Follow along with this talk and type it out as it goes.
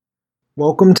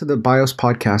Welcome to the BIOS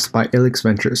podcast by Alix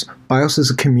Ventures. BIOS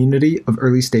is a community of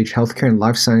early-stage healthcare and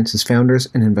life sciences founders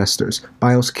and investors.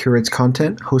 BIOS curates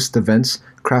content, hosts events,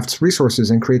 crafts resources,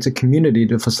 and creates a community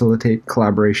to facilitate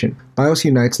collaboration. BIOS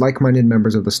unites like-minded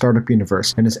members of the startup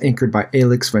universe and is anchored by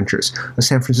Alix Ventures, a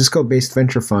San Francisco-based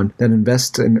venture fund that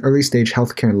invests in early-stage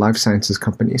healthcare and life sciences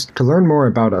companies. To learn more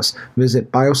about us,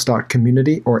 visit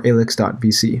bios.community or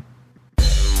alix.vc.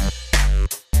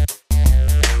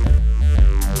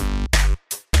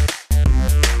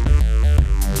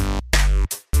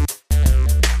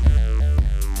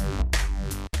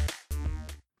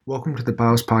 Welcome to the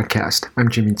BIOS podcast. I'm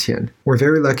Jimmy Tian. We're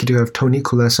very lucky to have Tony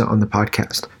Kulesa on the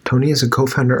podcast. Tony is a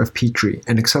co-founder of Petri,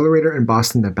 an accelerator in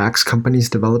Boston that backs companies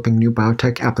developing new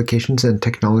biotech applications and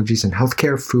technologies in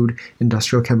healthcare, food,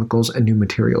 industrial chemicals, and new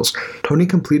materials. Tony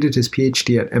completed his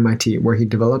PhD at MIT, where he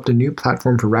developed a new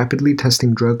platform for rapidly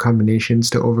testing drug combinations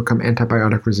to overcome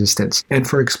antibiotic resistance, and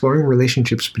for exploring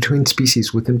relationships between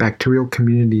species within bacterial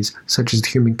communities such as the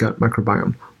human gut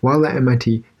microbiome. While at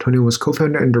MIT, Tony was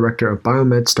co-founder and director of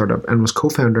Biomed Startup and was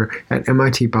co-founder at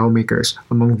MIT Biomakers,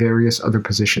 among various other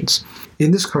positions. In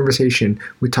this conversation,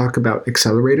 we talk about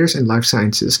accelerators in life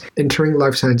sciences, entering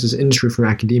life sciences industry from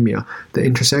academia, the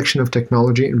intersection of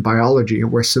technology and biology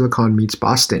where Silicon meets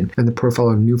Boston, and the profile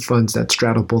of new funds that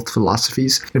straddle both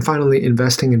philosophies, and finally,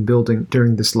 investing and building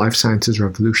during this life sciences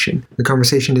revolution. The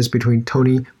conversation is between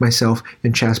Tony, myself,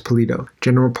 and Chas Polito,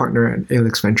 general partner at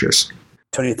Alix Ventures.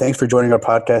 Tony, thanks for joining our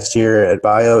podcast here at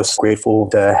BIOS. Grateful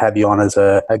to have you on as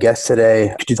a guest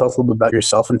today. Could you tell us a little bit about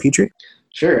yourself and Petri?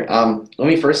 Sure. Let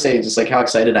me first say just like how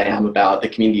excited I am about the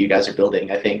community you guys are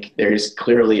building. I think there's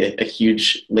clearly a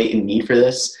huge latent need for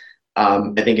this.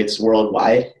 I think it's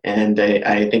worldwide, and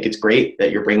I think it's great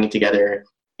that you're bringing together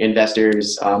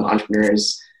investors,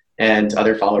 entrepreneurs, and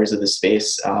other followers of the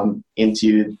space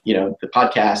into the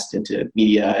podcast, into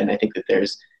media, and I think that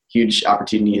there's huge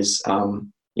opportunities.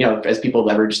 As people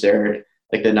leverage their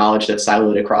the knowledge that's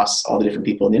siloed across all the different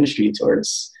people in the industry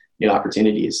towards new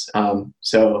opportunities.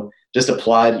 So just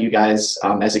applaud you guys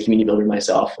as a community builder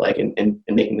myself, in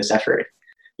making this effort.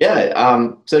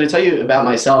 Yeah. So to tell you about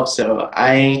myself, so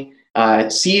I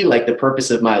see the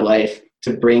purpose of my life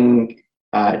to bring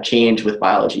change with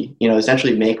biology.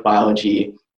 Essentially make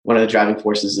biology one of the driving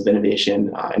forces of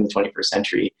innovation in the 21st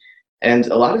century. And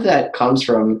a lot of that comes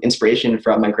from inspiration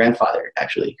from my grandfather,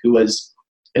 actually, who was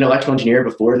an electrical engineer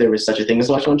before there was such a thing as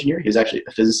electrical engineer. He was actually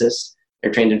a physicist,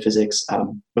 or trained in physics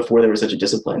before there was such a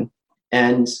discipline.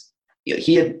 And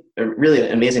he had a really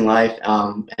amazing life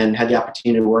and had the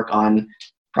opportunity to work on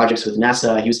projects with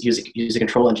NASA. He was a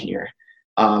control engineer,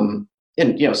 and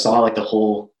saw the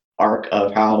whole arc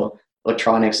of how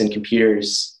electronics and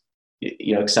computers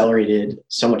accelerated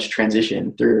so much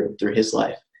transition through his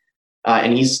life.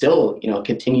 And he still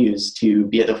continues to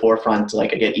be at the forefront. I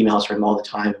get emails from him all the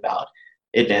time about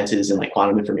advances in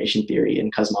quantum information theory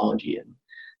and cosmology,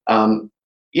 and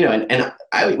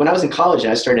when I was in college,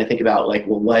 I started to think about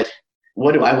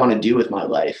what do I want to do with my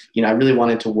life? I really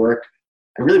wanted to work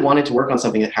on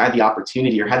something that had the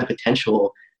opportunity or had the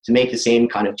potential to make the same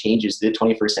kind of changes to the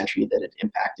 21st century that had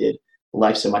impacted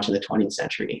life so much in the 20th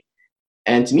century.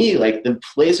 And to me, the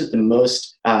place with the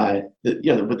most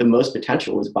with the most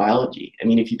potential was biology. I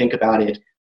mean, if you think about it,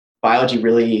 biology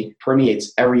really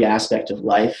permeates every aspect of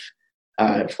life.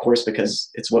 Of course,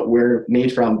 because it's what we're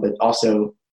made from, but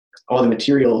also all the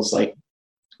materials, like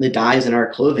the dyes in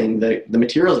our clothing, the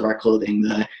materials of our clothing,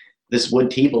 this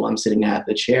wood table I'm sitting at,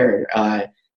 the chair,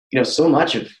 so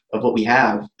much of what we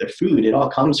have, the food, it all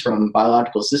comes from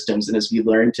biological systems. And as we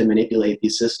learn to manipulate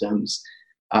these systems,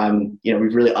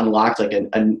 we've really unlocked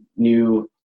a new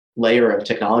layer of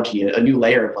technology, a new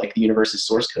layer of the universe's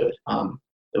source code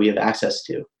that we have access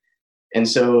to. And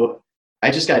so I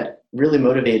just got really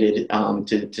motivated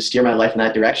to steer my life in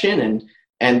that direction.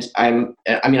 And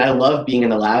I love being in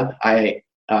the lab. I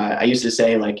used to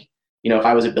say if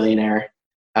I was a billionaire,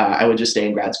 I would just stay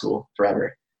in grad school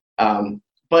forever.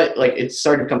 But it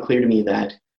started to become clear to me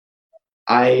that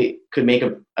I could make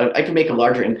a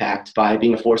larger impact by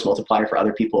being a force multiplier for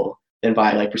other people than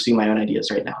by pursuing my own ideas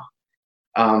right now.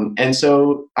 And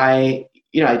so I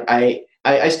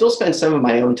still spend some of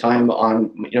my own time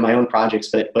on my own projects,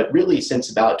 but really since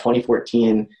about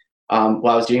 2014, while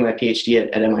I was doing my PhD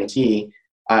at MIT,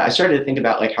 I started to think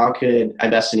about how could I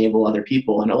best enable other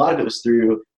people, and a lot of it was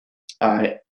through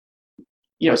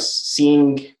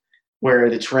seeing where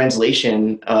the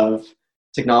translation of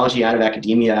technology out of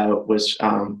academia was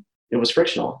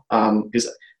frictional, because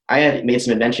I had made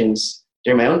some inventions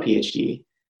during my own PhD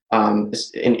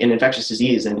in infectious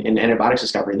disease and in antibiotics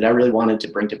discovery that I really wanted to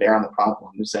bring to bear on the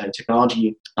problem. It was a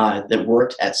technology that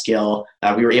worked at scale.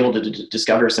 We were able to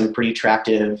discover some pretty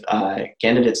attractive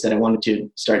candidates that I wanted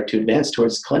to start to advance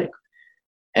towards clinic.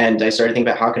 And I started thinking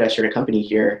about how could I start a company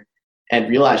here, and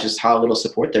realized just how little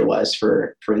support there was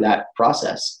for that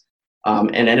process.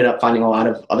 And ended up finding a lot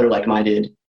of other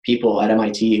like-minded people at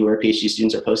MIT who were PhD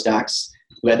students or postdocs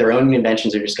who had their own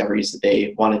inventions or discoveries that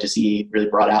they wanted to see really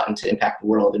brought out and to impact the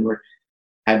world, and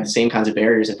had the same kinds of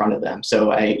barriers in front of them.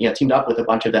 So I teamed up with a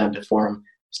bunch of them to form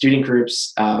student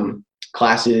groups,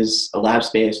 classes, a lab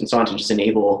space, and so on to just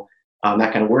enable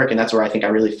that kind of work. And that's where I think I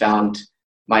really found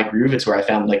my groove. It's where I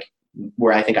found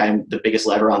where I think I'm the biggest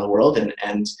lever on the world,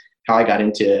 and how I got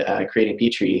into creating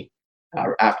Petri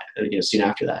soon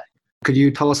after that. Could you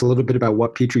tell us a little bit about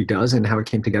what Petri does and how it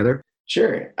came together?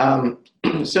 Sure.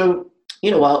 So,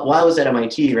 while I was at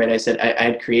MIT, right, I said I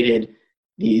had created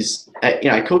these,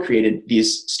 I co-created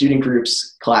these student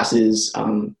groups, classes,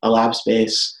 a lab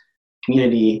space,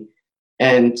 community.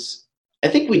 And I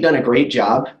think we've done a great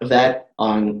job of that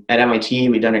at MIT.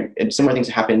 We've done similar things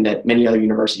that happened at many other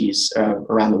universities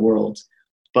around the world.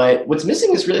 But what's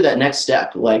missing is really that next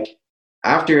step. Like,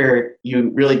 after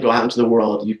you really go out into the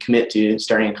world, you commit to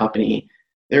starting a company,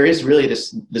 there is really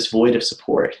this void of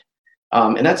support.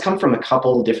 And that's come from a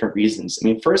couple of different reasons. I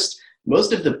mean, first,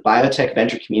 most of the biotech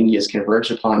venture community has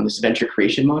converged upon this venture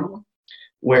creation model,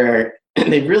 where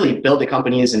they really build the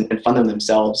companies and fund them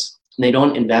themselves. And they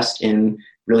don't invest in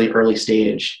really early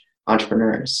stage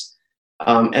entrepreneurs.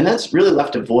 And that's really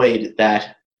left a void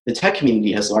that the tech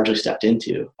community has largely stepped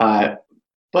into.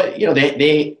 But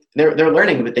they're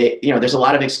learning, but there's a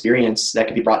lot of experience that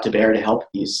can be brought to bear to help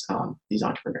these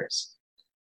entrepreneurs.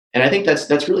 And I think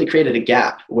that's really created a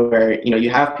gap where you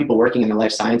have people working in the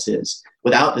life sciences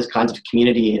without this kinds of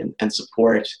community and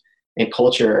support and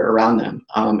culture around them.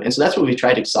 And so that's what we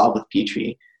tried to solve with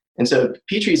Petri. And so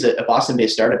Petri is a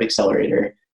Boston-based startup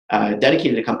accelerator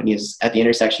dedicated to companies at the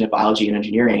intersection of biology and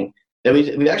engineering that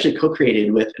we've actually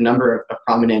co-created with a number of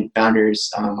prominent founders,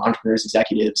 entrepreneurs,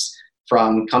 executives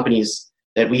from companies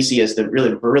that we see as the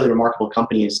really remarkable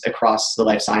companies across the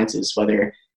life sciences,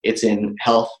 whether it's in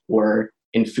health or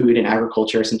in food and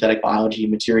agriculture, synthetic biology,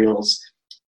 materials.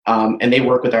 And they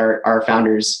work with our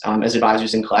founders as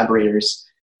advisors and collaborators.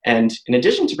 And in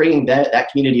addition to bringing that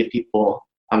community of people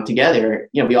together,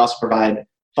 we also provide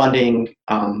funding,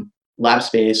 lab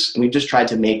space, and we've just tried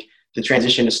to make the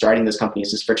transition to starting those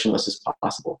companies as frictionless as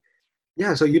possible.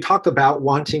 Yeah, so you talked about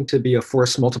wanting to be a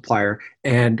force multiplier,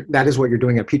 and that is what you're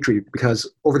doing at Petri, because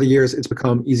over the years, it's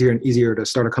become easier and easier to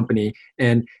start a company.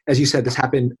 And as you said, this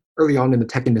happened early on in the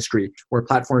tech industry, where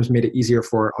platforms made it easier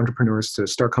for entrepreneurs to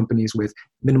start companies with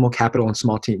minimal capital and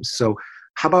small teams. So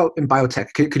how about in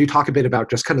biotech? Could you talk a bit about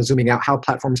just kind of zooming out how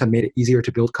platforms have made it easier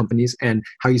to build companies and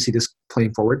how you see this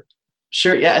playing forward?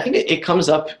 Sure. Yeah, I think it comes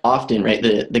up often, right?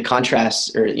 The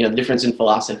contrasts or the difference in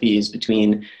philosophies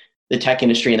between the tech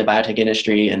industry and the biotech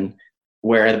industry, and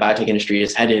where the biotech industry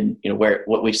is headed,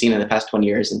 what we've seen in the past 20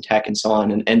 years in tech and so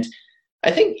on. And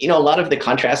I think, a lot of the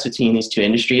contrasts between these two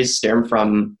industries stem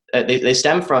from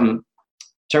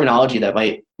terminology that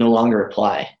might no longer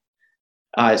apply.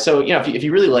 So, if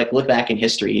you really look back in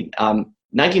history,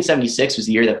 1976 was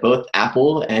the year that both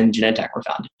Apple and Genentech were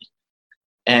founded.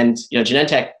 And,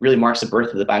 Genentech really marks the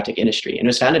birth of the biotech industry. And it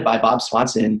was founded by Bob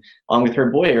Swanson, along with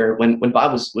Herb Boyer, when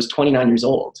Bob was 29 years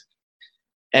old.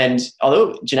 And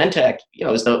although Genentech,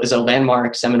 is a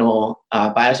landmark, seminal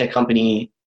biotech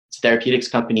company, it's a therapeutics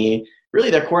company,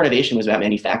 really their core innovation was about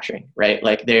manufacturing, right?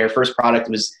 Like their first product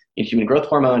was human growth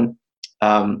hormone.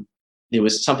 It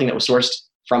was something that was sourced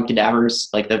from cadavers.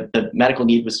 Like the medical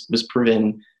need was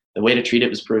proven, the way to treat it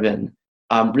was proven.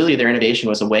 Really their innovation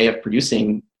was a way of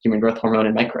producing human growth hormone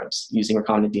in microbes using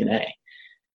recombinant DNA.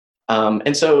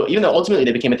 And so even though ultimately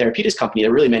they became a therapeutics company,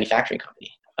 they're really a manufacturing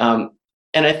company.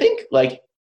 And I think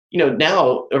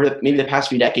now over maybe the past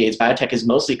few decades, biotech has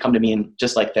mostly come to mean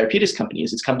just like therapeutics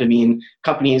companies. It's come to mean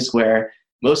companies where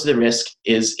most of the risk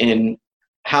is in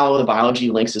how the biology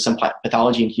links to some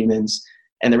pathology in humans,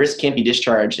 and the risk can't be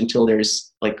discharged until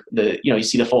there's you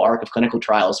see the full arc of clinical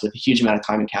trials with a huge amount of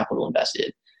time and capital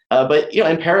invested. But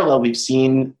in parallel, we've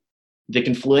seen the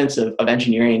confluence of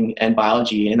engineering and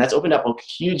biology, and that's opened up a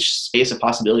huge space of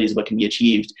possibilities of what can be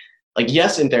achieved.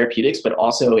 Yes, in therapeutics, but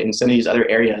also in some of these other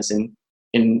areas in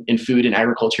food and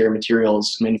agriculture,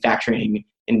 materials, manufacturing,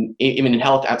 and even in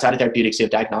health outside of therapeutics, you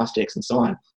have diagnostics and so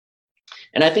on.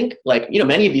 And I think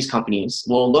many of these companies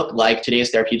will look like today's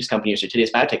therapeutics companies or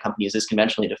today's biotech companies as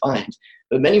conventionally defined,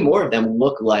 but many more of them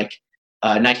look like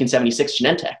 1976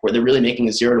 Genentech, where they're really making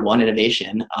a 0 to 1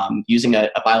 innovation using a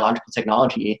biological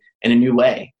technology in a new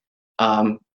way.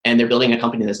 and they're building a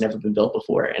company that's never been built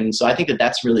before. And so I think that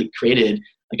that's really created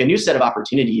like a new set of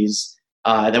opportunities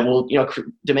that will,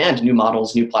 demand new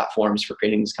models, new platforms for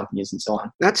creating these companies and so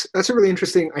on. That's a really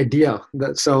interesting idea.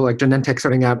 So like Genentech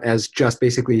starting out as just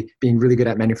basically being really good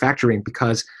at manufacturing,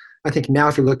 because I think now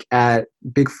if you look at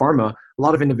big pharma, a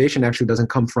lot of innovation actually doesn't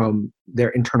come from their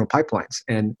internal pipelines.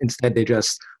 And instead they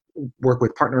just work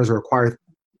with partners or acquire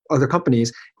other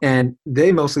companies, and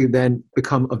they mostly then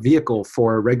become a vehicle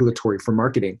for regulatory, for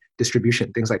marketing,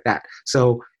 distribution, things like that.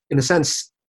 So in a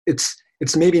sense, it's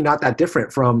maybe not that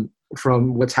different from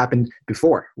what's happened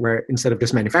before, where instead of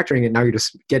just manufacturing it, now you're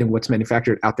just getting what's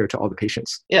manufactured out there to all the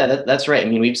patients. Yeah, that's right. I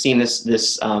mean, we've seen this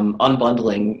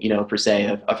unbundling, per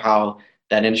se, of how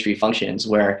that industry functions,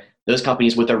 where those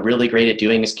companies, what they're really great at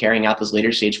doing is carrying out those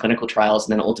later stage clinical trials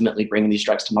and then ultimately bringing these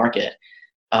drugs to market.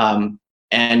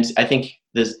 And I think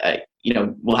this,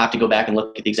 we'll have to go back and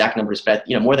look at the exact numbers, but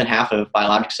more than half of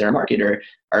biologics that are marketed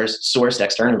are sourced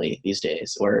externally these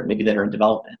days, or maybe that are in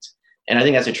development. And I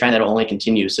think that's a trend that will only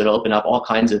continue. So it'll open up all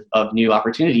kinds of new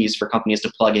opportunities for companies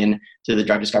to plug in to the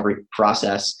drug discovery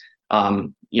process,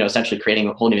 essentially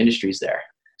creating whole new industries there.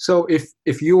 So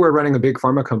if you were running a big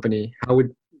pharma company,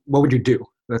 what would you do?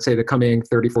 Let's say the coming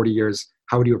 30, 40 years,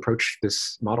 how would you approach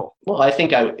this model? Well, I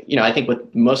think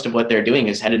what most of what they're doing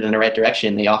is headed in the right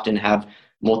direction. They often have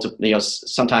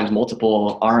sometimes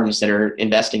multiple arms that are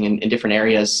investing in different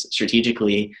areas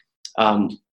strategically,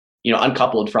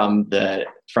 uncoupled from the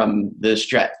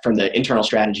internal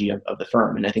strategy of the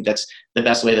firm. And I think that's the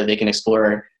best way that they can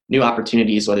explore new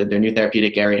opportunities, whether they're new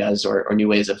therapeutic areas or new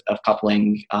ways of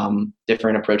coupling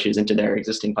different approaches into their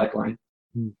existing pipeline.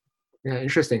 Yeah,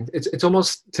 interesting. It's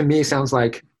almost, to me, sounds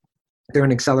like they're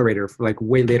an accelerator for like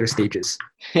way later stages.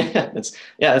 That's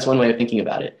one way of thinking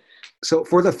about it. So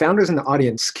for the founders in the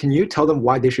audience, can you tell them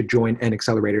why they should join an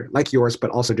accelerator like yours,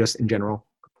 but also just in general?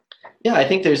 Yeah, I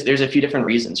think there's a few different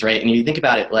reasons, right? And you think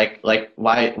about it, like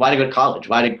why to go to college?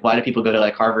 Why do people go to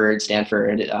like Harvard,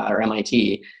 Stanford, or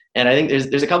MIT? And I think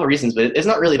there's a couple of reasons, but it's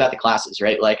not really about the classes,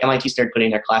 right? Like MIT started putting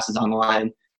their classes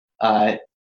online 2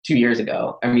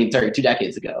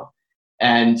 decades ago.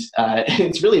 And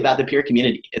it's really about the peer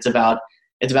community. It's about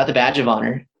the badge of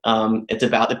honor. It's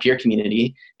about the peer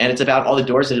community, and it's about all the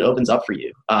doors that it opens up for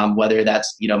you, whether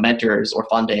that's mentors or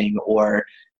funding or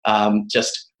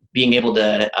just being able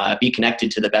to be connected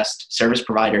to the best service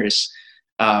providers.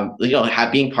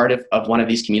 Being part of one of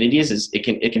these communities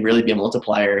it can really be a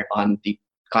multiplier on the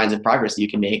kinds of progress that you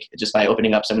can make just by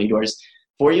opening up so many doors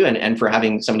for you and for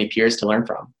having so many peers to learn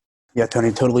from. Yeah,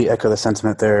 Tony, totally echo the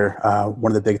sentiment there.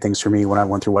 One of the big things for me when I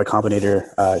went through Y Combinator,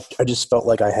 I just felt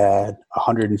like I had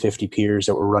 150 peers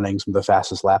that were running some of the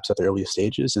fastest laps at the earliest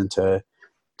stages, and to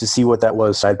see what that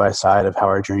was side by side of how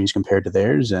our journeys compared to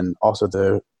theirs, and also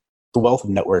the wealth of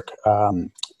network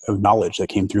of knowledge that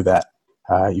came through that.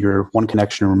 You're one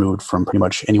connection removed from pretty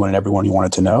much anyone and everyone you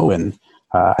wanted to know, and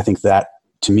I think that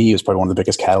to me is probably one of the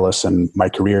biggest catalysts in my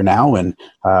career now. And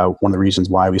one of the reasons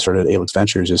why we started Alix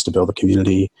Ventures is to build a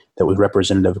community that was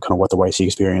representative of kind of what the YC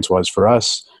experience was for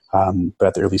us, but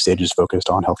at the early stages focused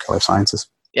on healthcare life sciences.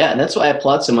 Yeah, and that's why I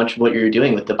applaud so much what you're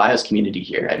doing with the BIOS community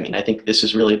here. I mean, I think this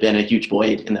has really been a huge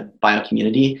void in the bio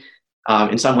community.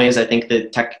 In some ways, I think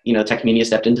that tech media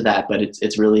stepped into that, but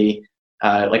it's really,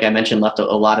 like I mentioned, left a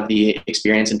lot of the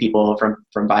experience and people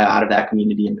from bio out of that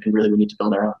community, and really we need to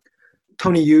build our own.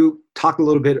 Tony, you talked a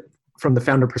little bit from the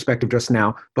founder perspective just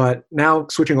now, but now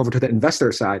switching over to the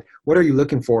investor side, what are you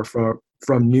looking for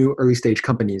from new early stage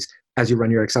companies as you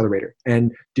run your accelerator?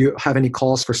 And do you have any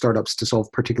calls for startups to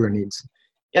solve particular needs?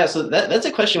 Yeah, so that's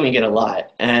a question we get a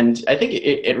lot. And I think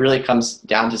it really comes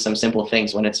down to some simple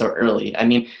things when it's so early. I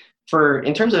mean,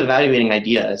 in terms of evaluating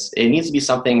ideas, it needs to be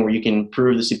something where you can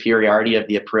prove the superiority of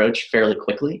the approach fairly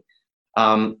quickly.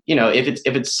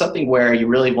 If it's something where you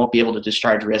really won't be able to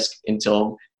discharge risk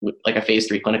until like a phase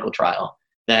 3 clinical trial,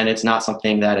 then it's not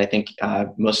something that I think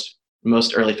most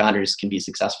early founders can be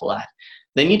successful at.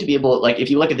 They need to be able, like if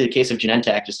you look at the case of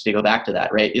Genentech, just to go back to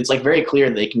that, right? It's like very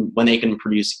clear when they can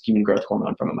produce human growth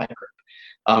hormone from a microbe.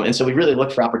 And so we really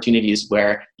look for opportunities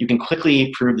where you can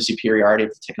quickly prove the superiority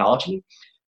of the technology.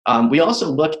 We also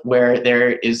look where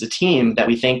there is a team that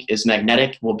we think is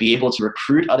magnetic, will be able to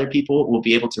recruit other people, will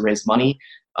be able to raise money,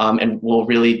 and will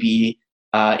really be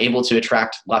able to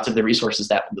attract lots of the resources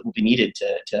that will be needed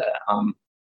to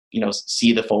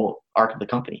see the full arc of the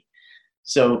company.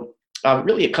 So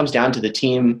really it comes down to the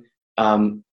team,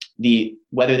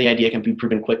 whether the idea can be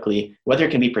proven quickly, whether it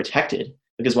can be protected,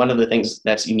 because one of the things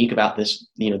that's unique about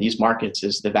these markets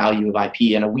is the value of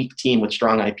IP, and a weak team with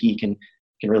strong IP can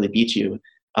really beat you.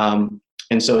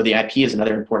 And so the IP is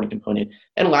another important component.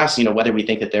 And last, whether we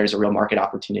think that there's a real market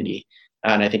opportunity.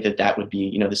 And I think that would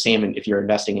be, the same if you're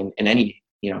investing in any,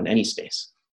 in any space.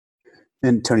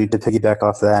 And Tony, to piggyback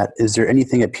off that, is there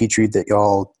anything at Petrie that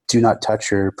y'all do not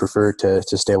touch or prefer to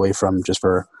stay away from, just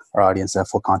for our audience to have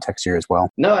full context here as well?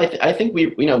 No, I think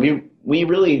we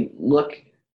really look,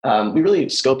 we really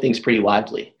scope things pretty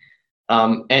widely.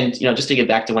 And, just to get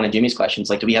back to one of Jimmy's questions,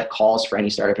 like, do we have calls for any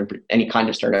startup, any kind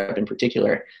of startup in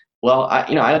particular? Well,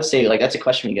 I would say, like, that's a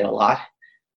question we get a lot.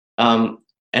 And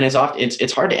it's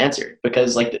hard to answer,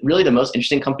 because, like, really the most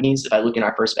interesting companies, if I look in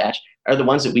our first batch, are the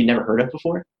ones that we've never heard of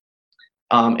before.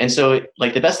 And so,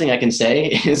 like, the best thing I can say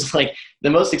is, like, the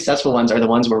most successful ones are the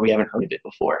ones where we haven't heard of it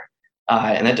before.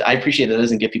 And I appreciate that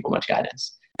doesn't give people much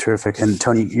guidance. Terrific. And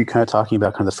Tony, you're kind of talking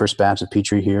about kind of the first batch of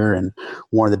Petrie here. And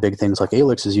one of the big things like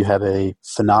Alix is you have a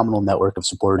phenomenal network of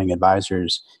supporting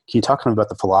advisors. Can you talk kind of about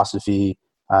the philosophy,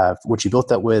 what you built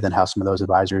that with, and how some of those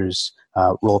advisors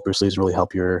roll up their sleeves and really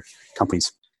help your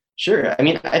companies? Sure. I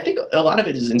mean, I think a lot of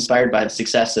it is inspired by the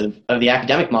success of the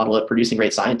academic model of producing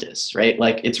great scientists, right?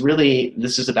 Like,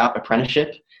 this is about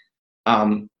apprenticeship,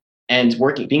 and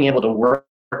being able to work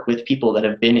with people that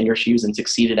have been in your shoes and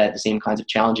succeeded at the same kinds of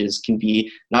challenges can be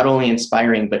not only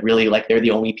inspiring, but really, like, they're the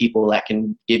only people that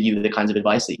can give you the kinds of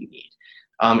advice that you need.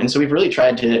 And so we've really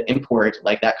tried to import,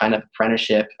 like, that kind of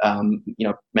apprenticeship,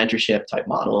 mentorship type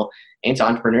model into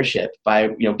entrepreneurship by,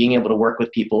 being able to work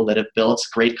with people that have built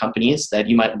great companies that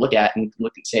you might look at and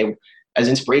say as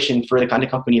inspiration for the kind of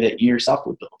company that you yourself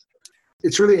would build.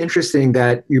 It's really interesting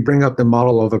that you bring up the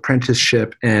model of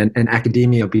apprenticeship and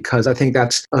academia, because I think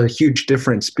that's a huge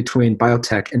difference between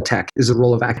biotech and tech, is the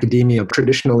role of academia.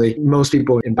 Traditionally, most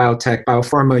people in biotech,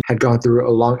 biopharma had gone through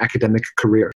a long academic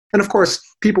career. And of course,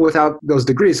 people without those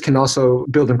degrees can also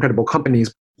build incredible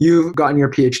companies. You've gotten your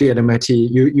PhD at MIT.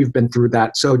 You've been through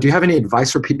that. So do you have any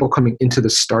advice for people coming into the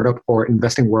startup or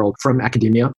investing world from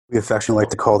academia? We affectionately like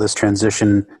to call this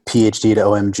transition PhD to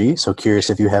OMG. So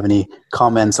curious if you have any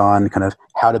comments on kind of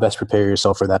how to best prepare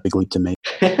yourself for that big leap to make.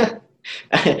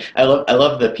 I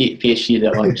love the PhD to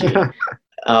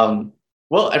OMG.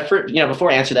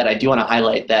 Before I answer that, I do want to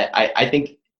highlight that I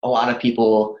think a lot of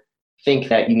people think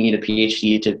that you need a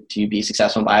PhD to be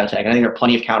successful in biotech. And I think there are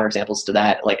plenty of counterexamples to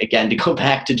that. Like, again, to go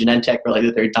back to Genentech for like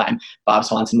the third time, Bob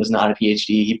Swanson was not a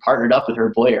PhD. He partnered up with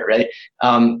Herb Boyer, right?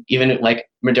 Even like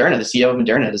Moderna, the CEO of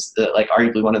Moderna is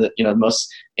arguably one of the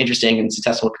most interesting and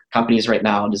successful companies right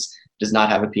now, does not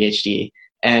have a PhD.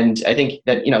 And I think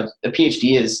that, a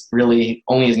PhD is really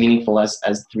only as meaningful as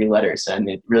 3 letters. And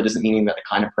it really doesn't mean that the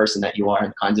kind of person that you are and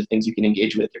the kinds of things you can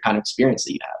engage with, the kind of experience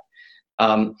that you have.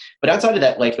 But outside of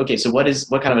that, so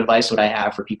what kind of advice would I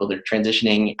have for people that are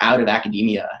transitioning out of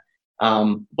academia?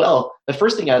 Well, the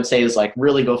first thing I would say is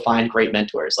really go find great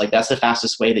mentors. That's the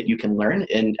fastest way that you can learn.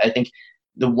 And I think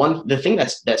the thing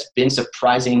that's been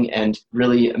surprising and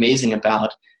really amazing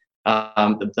about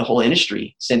the whole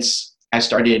industry since I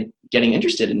started getting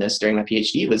interested in this during my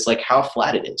PhD was how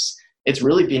flat it is. It's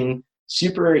really been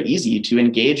super easy to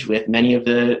engage with many of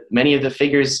the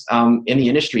figures in the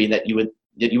industry that you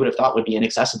would have thought would be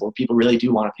inaccessible. People really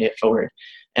do want to pay it forward.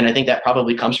 And I think that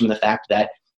probably comes from the fact that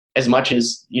as much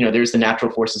as, there's the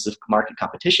natural forces of market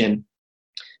competition,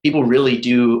 people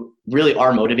really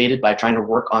are motivated by trying to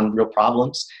work on real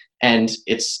problems. And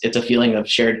it's a feeling of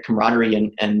shared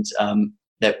camaraderie and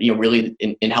that, really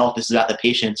in health, this is about the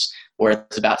patients, or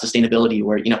it's about sustainability,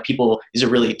 where, these are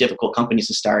really difficult companies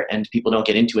to start and people don't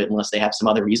get into it unless they have some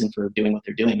other reason for doing what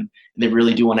they're doing. And they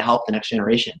really do want to help the next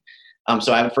generation.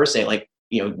 So I would first say,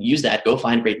 use that, go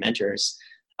find great mentors.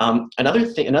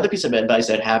 Another piece of advice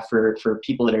I'd have for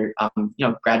people that are,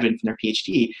 graduating from their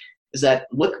PhD is that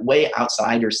look way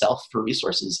outside yourself for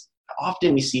resources.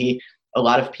 Often we see a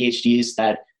lot of PhDs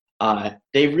that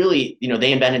they really,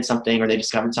 they invented something or they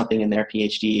discovered something in their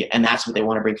PhD and that's what they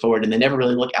want to bring forward. And they never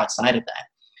really look outside of that.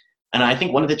 And I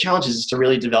think one of the challenges is to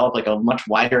really develop a much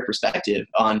wider perspective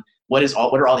on what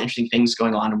are all the interesting things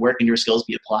going on and where can your skills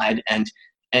be applied. And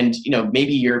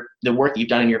maybe the work that you've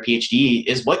done in your PhD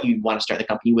is what you want to start the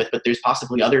company with, but there's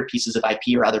possibly other pieces of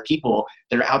IP or other people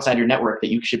that are outside your network that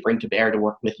you should bring to bear to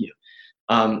work with you.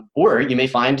 Or you may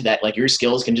find that your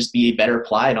skills can just be better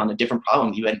applied on a different problem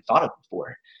that you hadn't thought of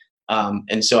before.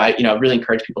 And so I really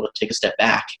encourage people to take a step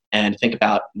back and think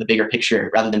about the bigger picture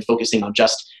rather than focusing on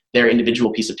just their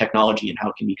individual piece of technology and how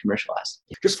it can be commercialized.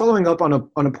 Just following up on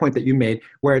a point that you made,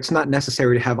 where it's not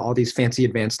necessary to have all these fancy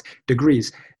advanced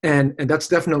degrees. And that's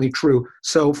definitely true.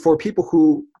 So for people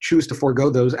who choose to forego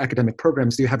those academic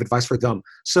programs, do you have advice for them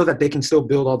so that they can still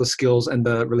build all the skills and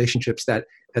the relationships that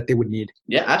they would need?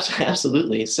 Yeah,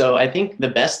 absolutely. So I think the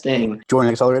best thing... Join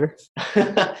an accelerator?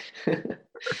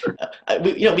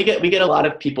 We get a lot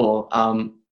of people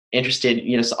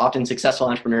interested, so often successful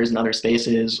entrepreneurs in other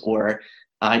spaces, or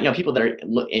people that are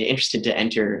interested to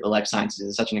enter the life sciences.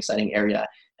 Is such an exciting area.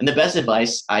 And the best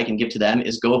advice I can give to them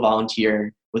is go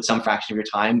volunteer with some fraction of your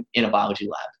time in a biology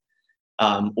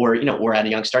lab, or at a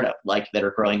young startup that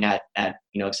are growing at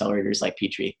accelerators like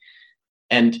Petrie.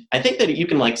 And I think that you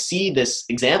can see this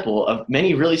example of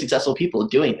many really successful people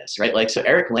doing this, right? So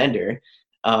Eric Lander,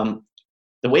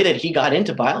 the way that he got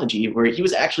into biology, where he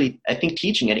was actually, I think,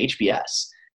 teaching at HBS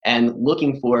and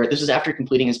this was after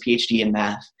completing his PhD in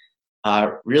math,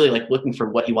 really looking for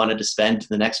what he wanted to spend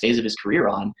the next phase of his career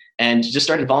on, and just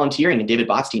started volunteering in David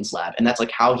Botstein's lab. And that's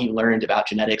how he learned about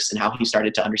genetics and how he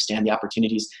started to understand the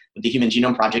opportunities of the Human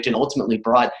Genome Project, and ultimately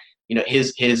brought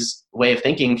his way of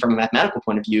thinking from a mathematical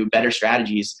point of view, better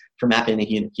strategies for mapping the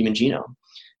human genome.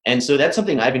 And so that's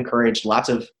something I've encouraged lots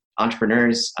of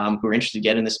entrepreneurs who are interested to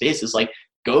get in this space is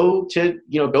go to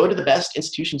the best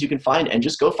institutions you can find, and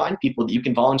just go find people that you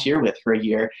can volunteer with for a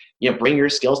year. Bring your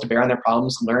skills to bear on their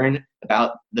problems, learn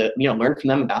learn from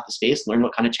them about the space, learn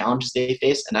what kind of challenges they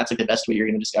face. And that's the best way you're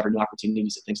going to discover new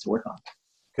opportunities and things to work on.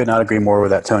 Could not agree more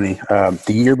with that, Tony.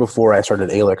 The year before I started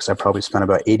ALEX, I probably spent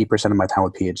about 80% of my time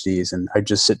with PhDs, and I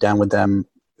just sit down with them,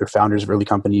 they're founders of early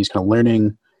companies, kind of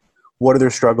learning what are their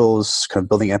struggles, kind of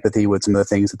building empathy with some of the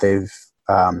things that they've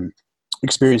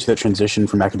experienced that transition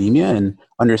from academia, and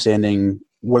understanding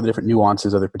what are the different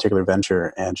nuances of their particular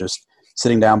venture, and just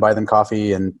sitting down, buy them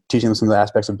coffee and teaching them some of the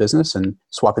aspects of business and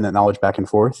swapping that knowledge back and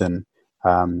forth. And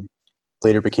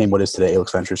later became what is today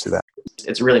ALEX Ventures through that.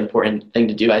 It's a really important thing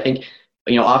to do. I think,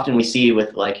 often we see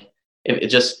with I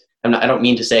don't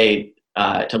mean to say,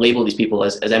 to label these people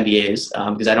as MBAs,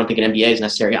 because I don't think an MBA is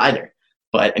necessary either.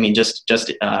 But I mean, if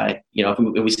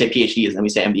we say PhDs and we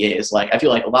say MBAs, I feel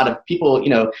like a lot of people,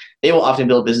 they will often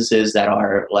build businesses that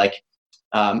are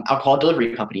alcohol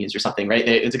delivery companies or something, right?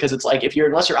 It's because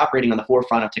unless you're operating on the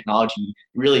forefront of technology, you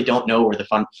really don't know where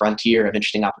the frontier of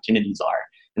interesting opportunities are.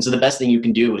 And so the best thing you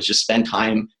can do is just spend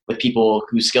time with people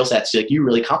whose skill sets you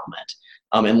really complement,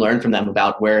 and learn from them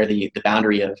about where the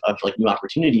boundary of new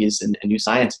opportunities and new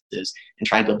science is, and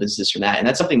try and build businesses from that. And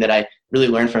that's something that I really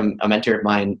learned from a mentor of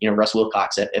mine, Russ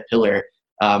Wilcox at Pillar,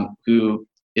 who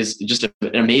is just an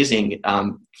amazing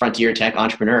frontier tech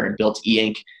entrepreneur, and built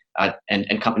E-Ink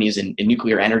and companies in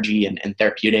nuclear energy and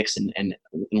therapeutics and in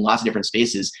lots of different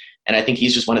spaces. And I think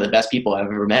he's just one of the best people I've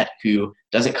ever met, who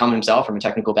doesn't come himself from a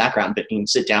technical background, but can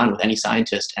sit down with any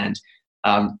scientist and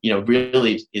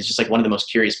really is just one of the most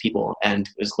curious people, and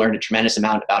has learned a tremendous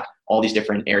amount about all these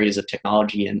different areas of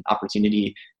technology and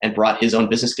opportunity, and brought his own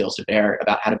business skills to bear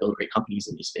about how to build great companies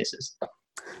in these spaces.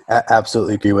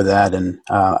 Absolutely agree with that. And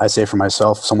I say for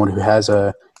myself, someone who has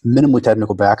a minimally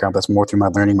technical background, that's more through my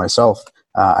learning myself.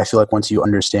 I feel like once you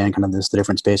understand kind of the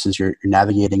different spaces you're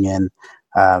navigating in,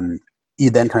 you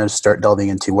then kind of start delving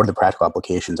into what are the practical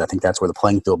applications. I think that's where the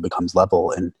playing field becomes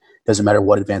level, and it doesn't matter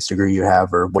what advanced degree you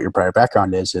have or what your prior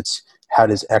background is. It's how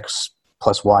does X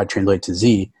plus Y translate to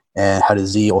Z, and how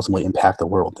does Z ultimately impact the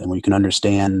world? And when you can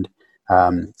understand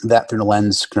that through the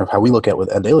lens kind of how we look at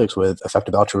ALEX with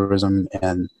effective altruism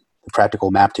and the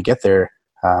practical map to get there,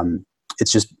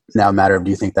 it's just now a matter of, do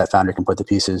you think that founder can put the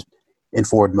pieces in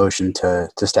forward motion to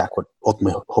stack what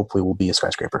ultimately hopefully will be a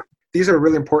skyscraper? These are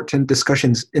really important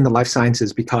discussions in the life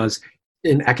sciences, because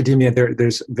in academia,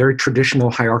 there's very traditional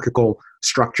hierarchical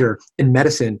structure. In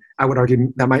medicine, I would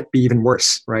argue that might be even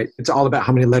worse, right? It's all about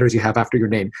how many letters you have after your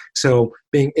name. So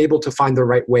being able to find the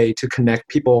right way to connect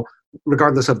people,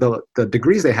 regardless of the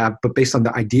degrees they have, but based on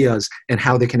the ideas and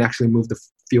how they can actually move the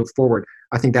field forward,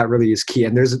 I think that really is key.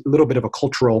 And there's a little bit of a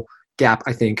cultural gap,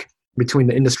 I think, between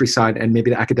the industry side and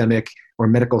maybe the academic or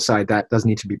medical side that does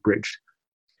need to be bridged.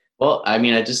 Well, I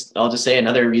mean, I'll just say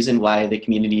another reason why the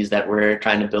communities that we're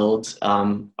trying to build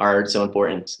are so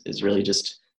important is really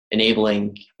just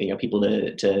enabling people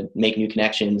to make new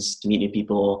connections, to meet new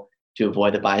people, to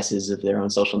avoid the biases of their own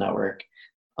social network,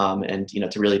 and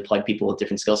to really plug people with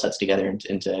different skill sets together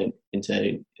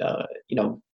into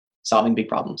solving big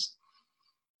problems.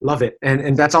 Love it.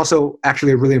 And that's also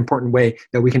actually a really important way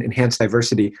that we can enhance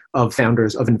diversity of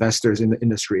founders, of investors in the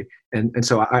industry. And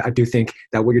so I do think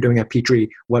that what you're doing at Petrie,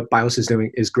 what BIOS is doing,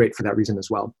 is great for that reason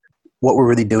as well. What we're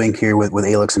really doing here with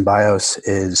ALEX and BIOS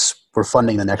is we're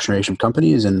funding the next generation of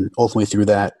companies, and ultimately through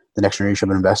that, the next generation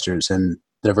of investors. And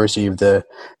the diversity of the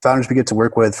founders we get to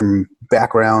work with, from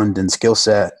background and skill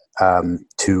set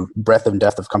to breadth and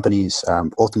depth of companies,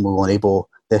 ultimately will enable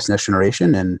this next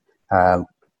generation. And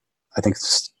I think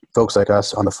folks like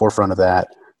us on the forefront of that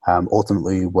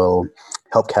ultimately will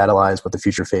help catalyze what the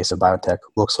future face of biotech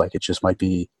looks like. It just might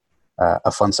be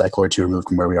a fun cycle or two removed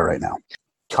from where we are right now.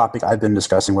 topic I've been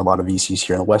discussing with a lot of VCs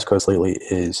here on the West Coast lately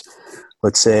is,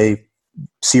 let's say,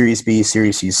 Series B,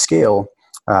 Series C scale.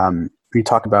 We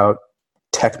talk about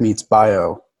tech meets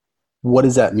bio. What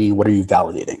does that mean? What are you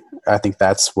validating? I think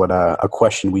that's what a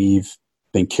question we've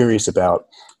been curious about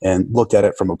and looked at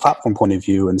it from a platform point of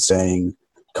view and saying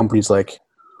companies like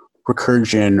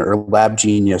Recursion or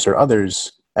LabGenius or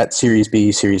others at Series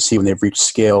B, Series C, when they've reached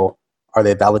scale, are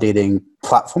they validating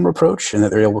platform approach and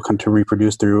that they're able to come to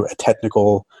reproduce through a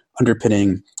technical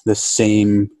underpinning the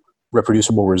same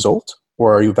reproducible result?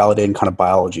 Or are you validating kind of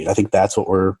biology? I think that's what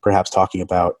we're perhaps talking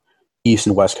about. East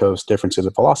and West Coast differences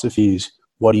of philosophies.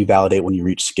 What do you validate when you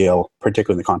reach scale,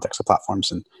 particularly in the context of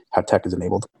platforms and how tech is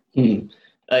enabled?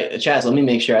 Chaz, let me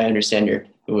make sure I understand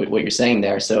what you're saying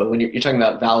there. So when you're talking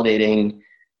about validating,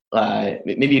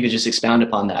 maybe you could just expound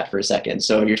upon that for a second.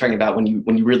 So you're talking about when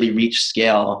you really reach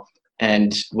scale,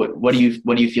 and what do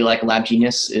you feel like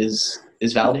LabGenius is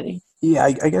validating? Yeah,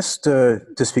 I guess to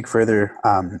speak further,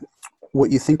 what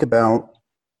you think about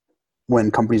when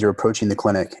companies are approaching the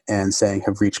clinic and saying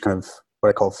have reached kind of what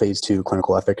I call phase 2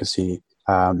 clinical efficacy,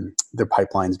 their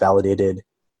pipeline's validated.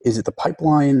 Is it the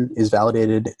pipeline is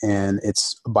validated and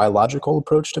it's a biological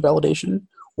approach to validation,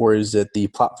 or is it the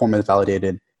platform is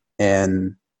validated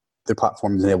and the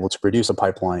platform is able to produce a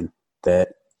pipeline that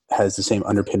has the same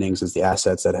underpinnings as the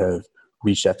assets that have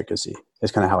reached efficacy?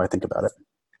 Is kind of how I think about it.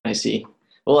 I see.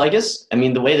 Well,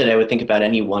 the way that I would think about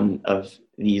any one of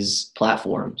these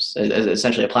platforms as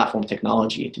essentially a platform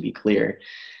technology, to be clear,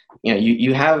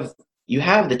 you have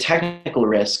the technical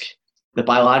risk, the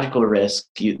biological risk,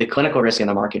 the clinical risk, and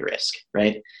the market risk,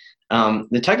 right?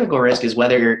 The technical risk is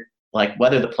whether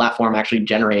the platform actually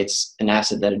generates an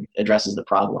asset that addresses the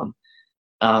problem.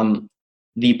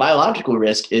 The biological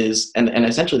risk is, and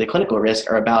essentially the clinical risk,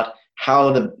 are about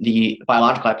how the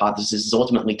biological hypothesis is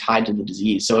ultimately tied to the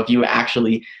disease. So if you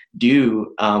actually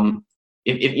do,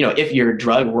 if your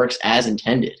drug works as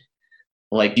intended,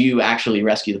 like, do you actually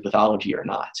rescue the pathology or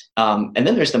not? And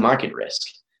then there's the market risk,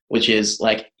 which is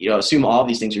assume all of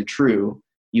these things are true.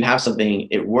 You have something,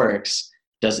 it works.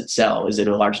 Does it sell? Is it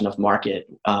a large enough market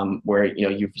where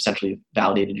you've essentially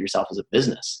validated yourself as a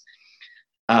business?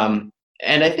 And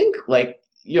I think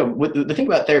with the thing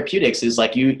about therapeutics is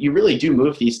you really do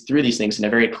move through these things in a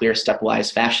very clear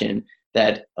stepwise fashion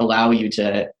that allow you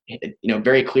to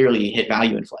very clearly hit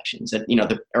value inflections. At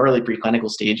the early preclinical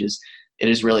stages, it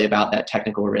is really about that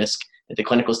technical risk. At the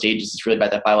clinical stages, it's really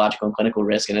about that biological and clinical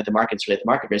risk. And at the market, it's really the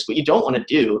market risk. What you don't want to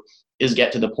do is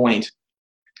get to the point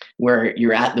where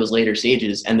you're at those later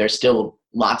stages and there's still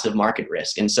lots of market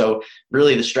risk. And so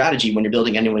really the strategy when you're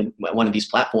building one of these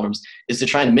platforms is to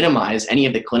try and minimize any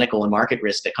of the clinical and market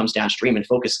risk that comes downstream and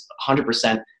focus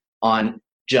 100% on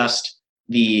just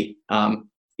the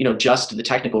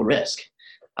technical risk.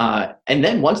 And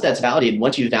then once that's validated,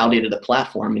 once you've validated the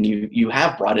platform and you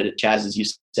have brought it, Chaz, as you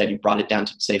said, you brought it down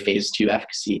to say phase 2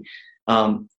 efficacy,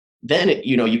 then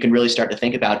you can really start to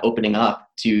think about opening up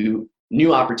to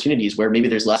new opportunities where maybe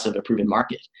there's less of a proven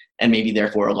market and maybe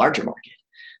therefore a larger market.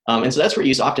 And so that's where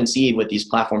you often see with these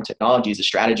platform technologies, a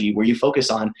strategy where you focus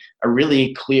on a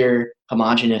really clear,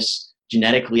 homogeneous,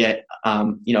 genetically,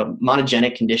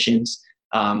 monogenic conditions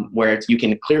where you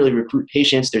can clearly recruit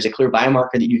patients. There's a clear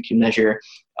biomarker that you can measure.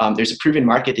 There's a proven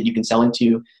market that you can sell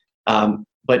into,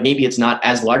 but maybe it's not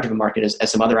as large of a market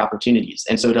as some other opportunities.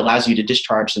 And so it allows you to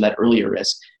discharge some of that earlier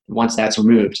risk. And once that's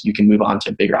removed, you can move on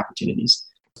to bigger opportunities.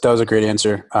 That was a great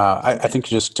answer. I think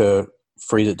just to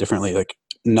phrase it differently,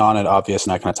 non obvious,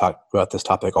 and I kind of talk about this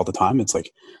topic all the time. It's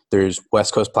there's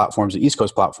West Coast platforms and East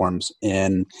Coast platforms.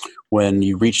 And when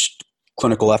you reach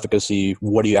clinical efficacy,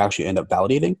 what do you actually end up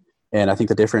validating? And I think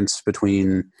the difference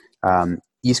between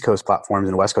East Coast platforms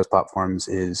and West Coast platforms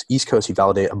is East Coast, you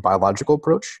validate a biological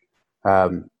approach.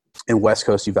 In West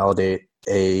Coast, you validate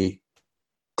a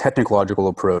technological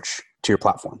approach to your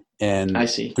platform. And I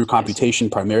see. Through computation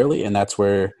primarily, and that's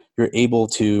where you're able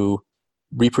to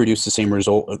reproduce the same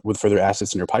result with further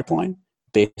assets in your pipeline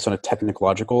based on a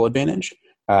technological advantage.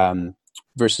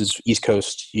 Versus East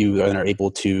Coast, you are able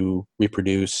to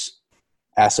reproduce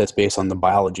assets based on the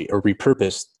biology or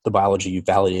repurpose the biology you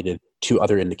validated to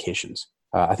other indications.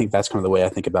 I think that's kind of the way I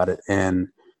think about it. And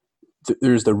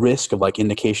there's the risk of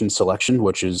indication selection,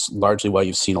 which is largely why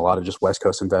you've seen a lot of just West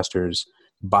Coast investors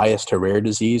bias to rare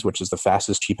disease, which is the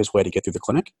fastest, cheapest way to get through the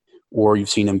clinic. Or you've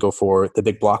seen them go for the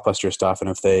big blockbuster stuff. And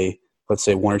if they, let's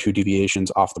say, 1 or 2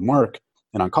 deviations off the mark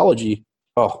in oncology,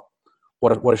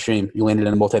 what a shame. You landed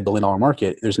in a multi-billion-dollar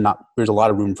market. There's a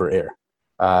lot of room for error.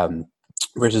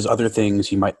 Versus other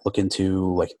things you might look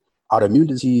into, like autoimmune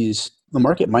disease, the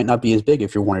market might not be as big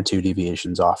if you're 1 or 2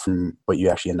 deviations off from what you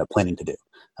actually end up planning to do.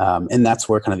 And that's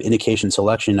where kind of indication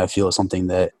selection, I feel, is something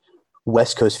that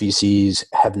West Coast VCs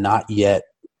have not yet,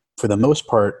 for the most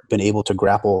part, been able to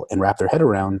grapple and wrap their head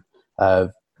around.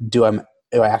 Do I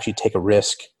actually take a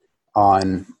risk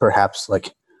on perhaps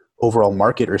like overall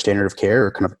market or standard of care,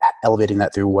 or kind of elevating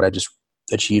that through what I just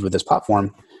achieved with this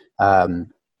platform,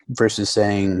 versus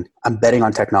saying I'm betting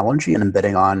on technology and I'm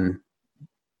betting on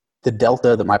the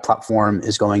delta that my platform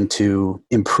is going to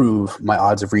improve my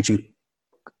odds of reaching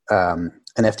an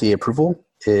FDA approval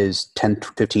is 10,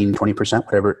 15, 20%,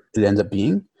 whatever it ends up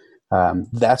being.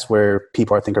 That's where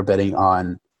people, I think, are betting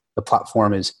on the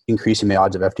platform is increasing my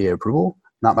odds of FDA approval,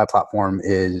 not my platform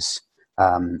is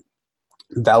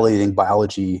validating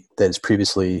biology that is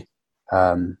previously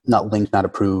not linked, not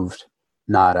approved,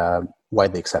 not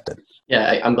widely accepted.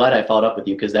 Yeah, I'm glad I followed up with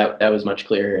you because that was much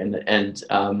clearer. And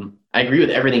I agree with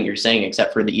everything you're saying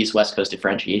except for the East-West Coast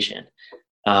differentiation.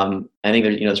 I think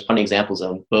there's plenty of examples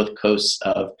on both coasts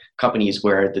of companies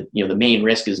where the main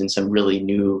risk is in some really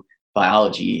new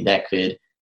biology that could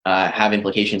have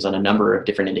implications on a number of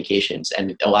different indications.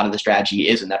 And a lot of the strategy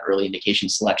is in that early indication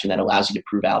selection that allows you to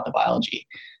prove out the biology.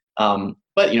 But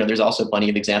there's also plenty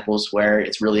of examples where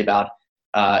it's really about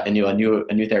a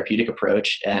new therapeutic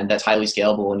approach, and that's highly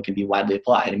scalable and can be widely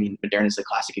applied. I mean, Moderna is the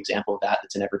classic example of that.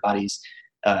 That's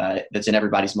in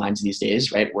everybody's minds these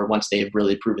days, right? Where once they've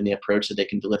really proven the approach that they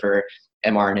can deliver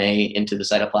mRNA into the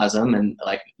cytoplasm, and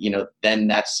then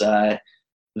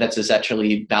that's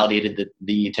essentially validated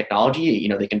the technology.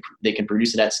 They can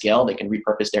produce it at scale. They can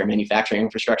repurpose their manufacturing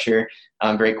infrastructure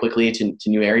very quickly to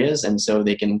new areas, and so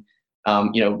they can,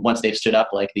 once they've stood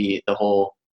up like the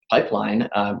whole pipeline,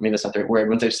 maybe that's not the right word.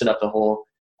 Once they've stood up the whole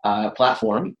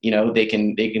platform, they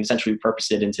can essentially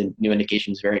repurpose it into new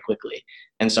indications very quickly.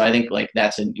 And so I think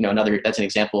that's an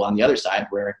example on the other side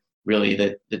where really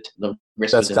the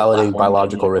risk. That's validating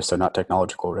biological risk, so not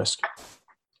technological risk.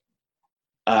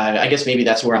 I guess maybe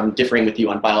that's where I'm differing with you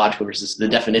on biological risk, the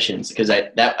definitions, because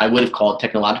I would have called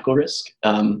technological risk,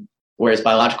 whereas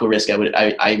biological risk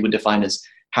I would define as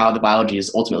how the biology is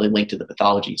ultimately linked to the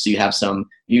pathology. So you have some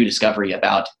new discovery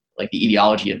about like the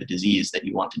etiology of the disease that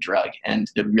you want to drug, and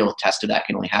the real test of that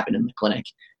can only happen in the clinic,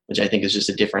 which I think is just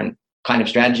a different kind of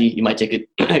strategy. You might take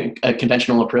a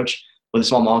conventional approach with a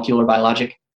small molecule or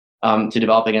biologic to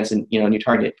develop against a new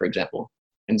target, for example.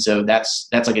 And so that's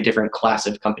like a different class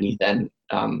of company than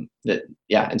that.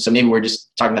 Yeah. And so maybe we're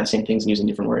just talking about the same things and using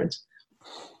different words.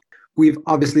 We've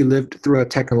obviously lived through a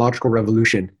technological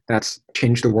revolution that's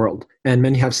changed the world. And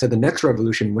many have said the next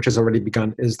revolution, which has already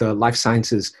begun, is the life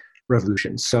sciences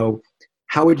revolution. So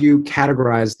how would you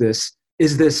categorize this?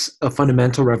 Is this a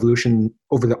fundamental revolution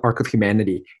over the arc of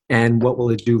humanity? And what will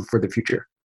it do for the future?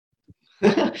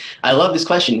 I love this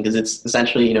question because it's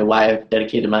essentially, why I've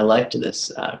dedicated my life to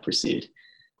this pursuit.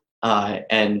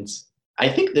 And I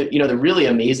think that, the really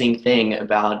amazing thing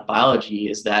about biology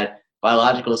is that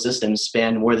biological systems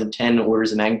span more than 10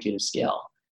 orders of magnitude of scale,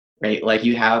 right? Like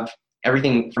you have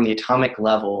everything from the atomic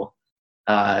level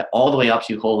all the way up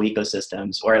to whole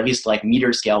ecosystems, or at least like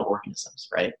meter scale organisms,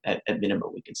 right? At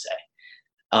minimum, we could say.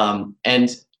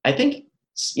 And I think,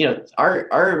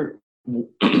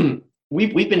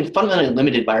 we've been fundamentally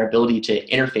limited by our ability to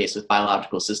interface with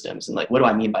biological systems. And like, what do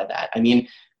I mean by that? I mean,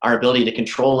 our ability to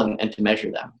control and to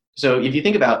measure them. So if you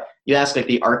think about, you ask like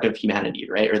the arc of humanity,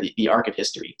 right? Or the arc of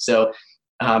history. So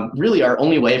really our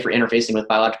only way for interfacing with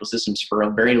biological systems for a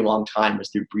very long time was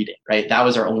through breeding, right? That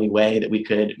was our only way that we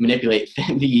could manipulate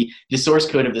the source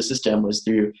code of the system was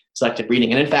through selective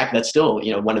breeding. And in fact, that's still,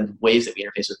 one of the ways that we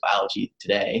interface with biology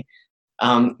today.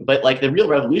 But like the real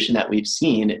revolution that we've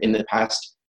seen in the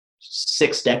past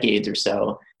 6 decades or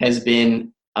so has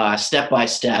been step by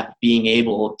step being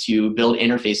able to build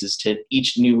interfaces to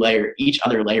each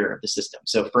other layer of the system.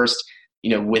 So first,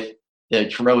 with the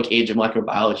heroic age of molecular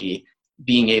biology,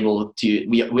 being able to,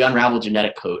 we unravel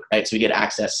genetic code, right? So we get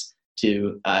access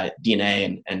to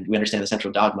DNA and we understand the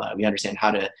central dogma. We understand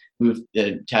how to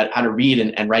how to read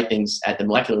and write things at the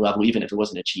molecular level, even if it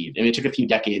wasn't achieved. I mean, it took a few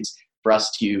decades for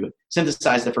us to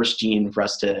synthesize the first gene, for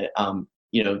us to,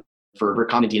 for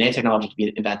recombinant DNA technology to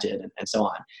be invented and so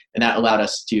on. And that allowed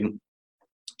us to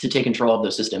take control of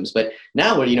those systems. But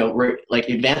now we're like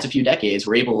advanced a few decades,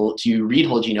 we're able to read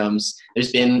whole genomes.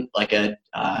 There's been like a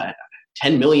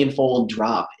 10 million fold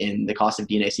drop in the cost of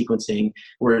DNA sequencing.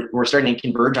 We're starting to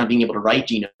converge on being able to write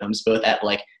genomes, both at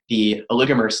like the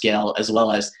oligomer scale, as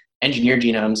well as engineer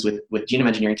genomes with genome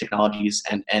engineering technologies,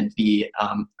 and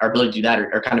our ability to do that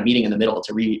are kind of meeting in the middle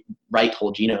to rewrite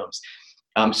whole genomes.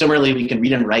 Similarly, we can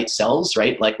read and write cells,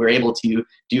 right? Like we're able to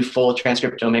do full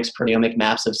transcriptomics, proteomic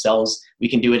maps of cells. We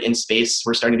can do it in space.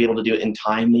 We're starting to be able to do it in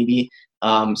time, maybe.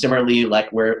 Similarly,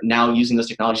 like we're now using those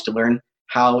technologies to learn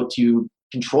how to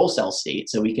control cell state,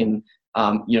 so we can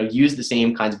use the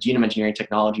same kinds of genome engineering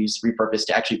technologies repurposed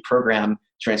to actually program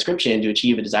transcription to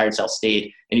achieve a desired cell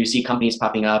state. And you see companies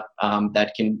popping up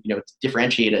that can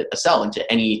differentiate a cell into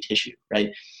any tissue,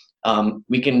 right?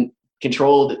 We can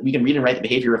read and write the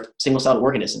behavior of single-celled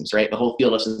organisms, right? The whole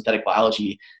field of synthetic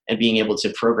biology, and being able to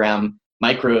program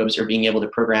microbes or being able to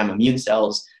program immune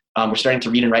cells. We're starting to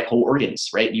read and write whole organs,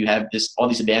 right? You have all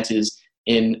these advances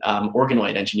in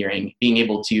organoid engineering, being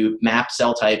able to map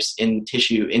cell types in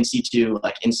tissue, in situ,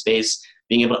 like in space,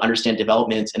 being able to understand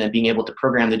development, and then being able to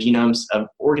program the genomes of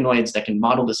organoids that can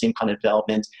model the same kind of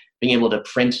development, being able to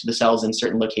print the cells in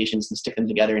certain locations and stick them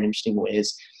together in interesting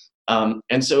ways.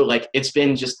 And so like it's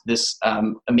been just this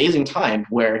amazing time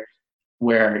where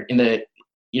in a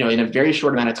very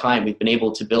short amount of time, we've been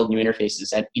able to build new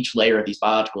interfaces at each layer of these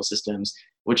biological systems,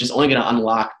 which is only going to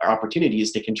unlock our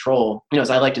opportunities to control, as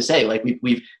I like to say, like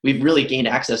we've really gained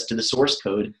access to the source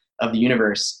code of the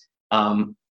universe,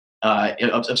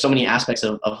 of so many aspects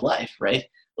of life, right?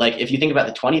 Like if you think about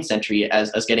the 20th century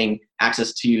as getting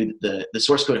access to the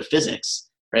source code of physics,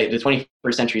 right? The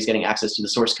 21st century is getting access to the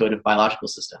source code of biological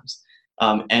systems.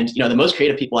 And the most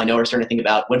creative people I know are starting to think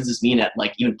about, what does this mean at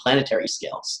like even planetary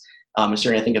scales? I'm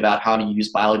starting to think about how to use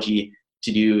biology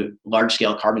to do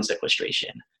large-scale carbon sequestration,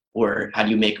 or how do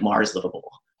you make Mars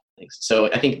livable? So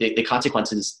I think the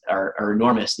consequences are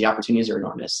enormous, the opportunities are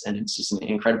enormous, and it's just an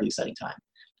incredibly exciting time.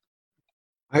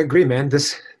 I agree, man.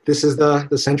 This is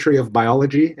the century of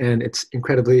biology, and it's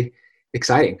incredibly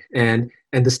exciting. And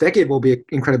this decade will be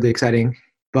incredibly exciting,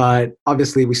 but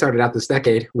obviously we started out this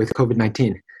decade with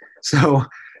COVID-19. So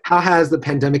how has the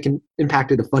pandemic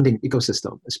impacted the funding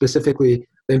ecosystem, specifically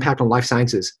the impact on life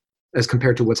sciences as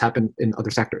compared to what's happened in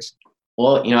other sectors?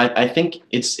 Well, I think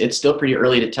it's still pretty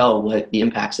early to tell what the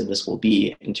impacts of this will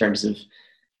be in terms of,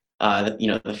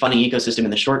 the funding ecosystem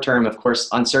in the short term. Of course,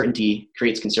 uncertainty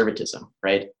creates conservatism,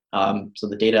 right? So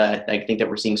the data I think that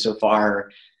we're seeing so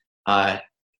far,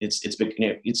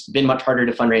 it's been much harder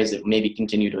to fundraise. It maybe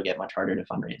continue to get much harder to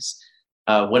fundraise.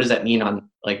 What does that mean on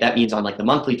the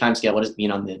monthly timescale? What does it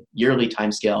mean on the yearly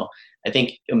timescale? I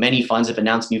think many funds have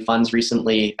announced new funds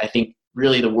recently. I think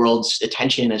really the world's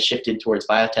attention has shifted towards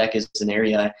biotech as an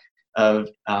area of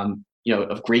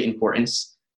great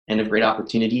importance and of great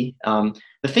opportunity.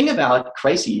 The thing about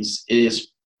crises is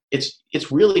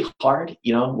it's really hard,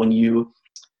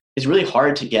 it's really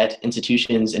hard to get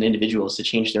institutions and individuals to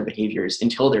change their behaviors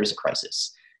until there's a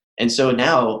crisis. And so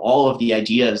now all of the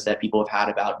ideas that people have had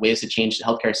about ways to change the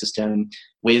healthcare system,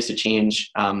 ways to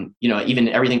change, even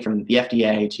everything from the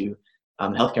FDA to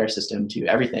healthcare system to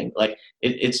everything, like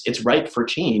it's ripe for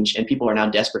change, and people are now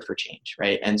desperate for change,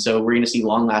 right? And so we're going to see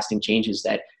long-lasting changes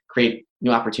that create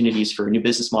new opportunities for new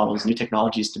business models, new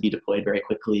technologies to be deployed very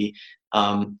quickly,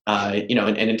 and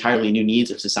entirely new needs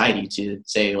of society to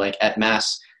say, like, at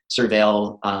mass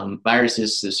surveil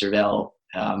viruses, to surveil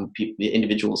the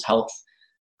individual's health,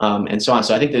 and so on.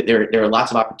 So I think that there are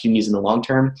lots of opportunities in the long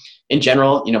term. In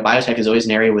general, biotech is always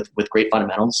an area with great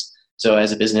fundamentals. So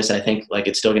as a business, I think like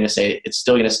it's still going to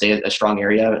stay a strong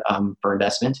area for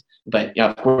investment. But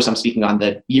of course, I'm speaking on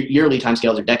the yearly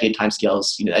timescales or decade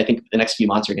timescales. I think the next few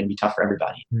months are going to be tough for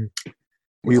everybody.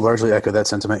 We largely echo that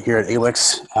sentiment here at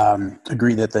ALEX.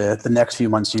 Agree that the next few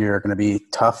months here are going to be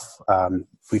tough.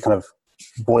 We kind of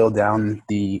boiled down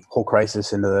the whole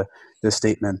crisis into this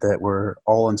statement that we're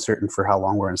all uncertain for how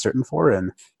long we're uncertain for,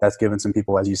 and that's given some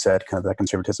people, as you said, kind of that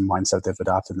conservatism mindset they've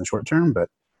adopted in the short term. But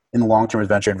in the long term, as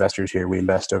venture investors here, we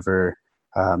invest over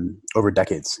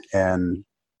decades, and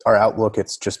our outlook,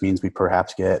 it just means we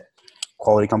perhaps get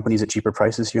quality companies at cheaper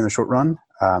prices here in the short run.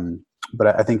 But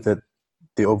I think that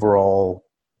the overall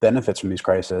benefits from these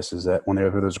crises is that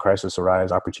whenever there's a crisis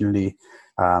arise, opportunity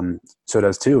so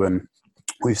does too. And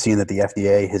we've seen that the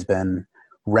FDA has been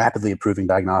rapidly approving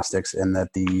diagnostics, and that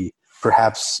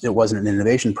perhaps it wasn't an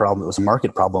innovation problem, it was a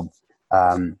market problem.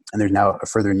 And there's now a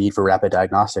further need for rapid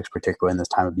diagnostics, particularly in this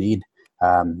time of need.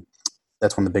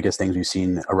 That's one of the biggest things we've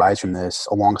seen arise from this,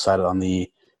 alongside on the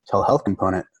telehealth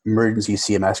component, emergency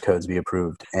CMS codes be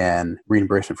approved, and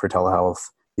reimbursement for telehealth,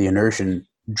 the inertia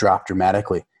dropped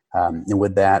dramatically. And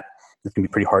with that, it can be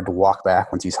pretty hard to walk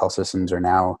back once these health systems are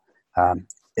now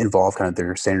involved, kind of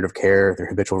their standard of care, their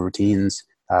habitual routines.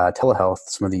 Telehealth,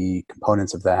 some of the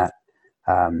components of that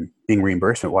being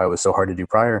reimbursement, why it was so hard to do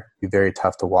prior, be very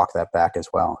tough to walk that back as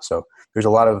well. So there's a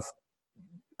lot of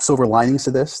silver linings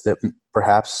to this, that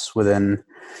perhaps within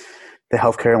the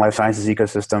healthcare and life sciences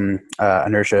ecosystem,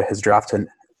 inertia has dropped, at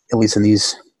least in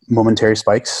these momentary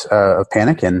spikes of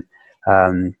panic, and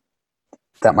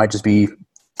that might just be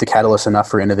the catalyst enough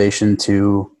for innovation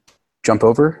to jump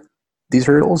over these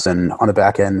hurdles and on the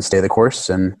back end stay the course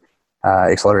and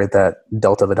accelerate that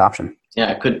delta of adoption.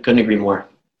 Yeah, I couldn't agree more.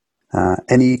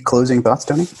 Any closing thoughts,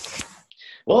 Tony?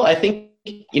 Well, I think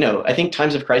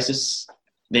times of crisis,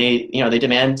 they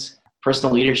demand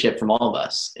personal leadership from all of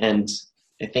us. And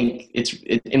I think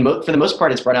for the most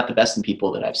part, it's brought out the best in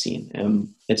people that I've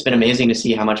seen. It's been amazing to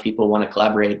see how much people want to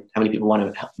collaborate, how many people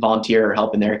want to volunteer or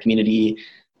help in their community,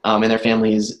 in their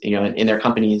families, in their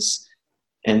companies.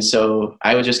 And so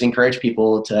I would just encourage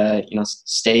people to,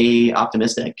 stay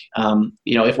optimistic.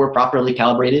 If we're properly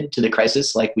calibrated to the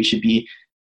crisis, like, we should be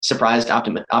surprised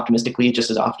optimistically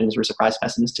just as often as we're surprised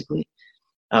pessimistically.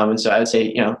 And so I would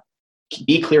say,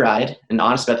 be clear-eyed and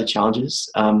honest about the challenges,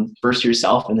 first to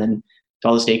yourself and then to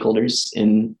all the stakeholders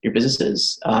in your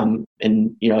businesses, and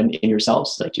in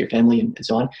yourselves, like to your family and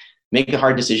so on. Make the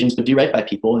hard decisions, but do right by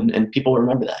people, and people will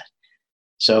remember that.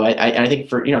 So I think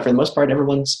for the most part,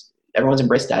 everyone's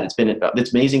embraced that.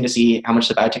 It's amazing to see how much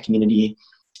the biotech community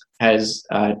has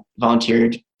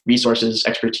volunteered resources,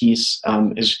 expertise,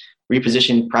 is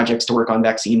repositioned projects to work on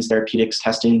vaccines, therapeutics,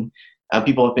 testing.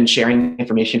 People have been sharing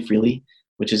information freely,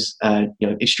 which is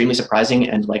extremely surprising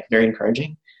and very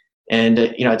encouraging. And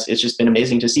it's just been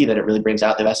amazing to see that it really brings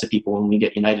out the best of people when we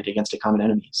get united against a common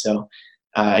enemy. So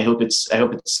I hope it's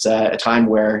a time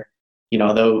where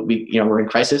though we're in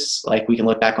crisis, we can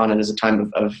look back on it as a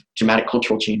time of dramatic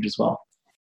cultural change as well.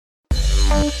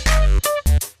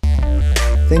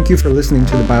 Thank you for listening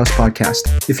to the BIOS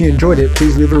podcast. If you enjoyed it,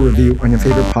 please leave a review on your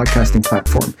favorite podcasting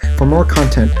platform. For more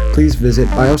content, please visit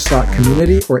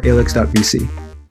bios.community or alix.vc.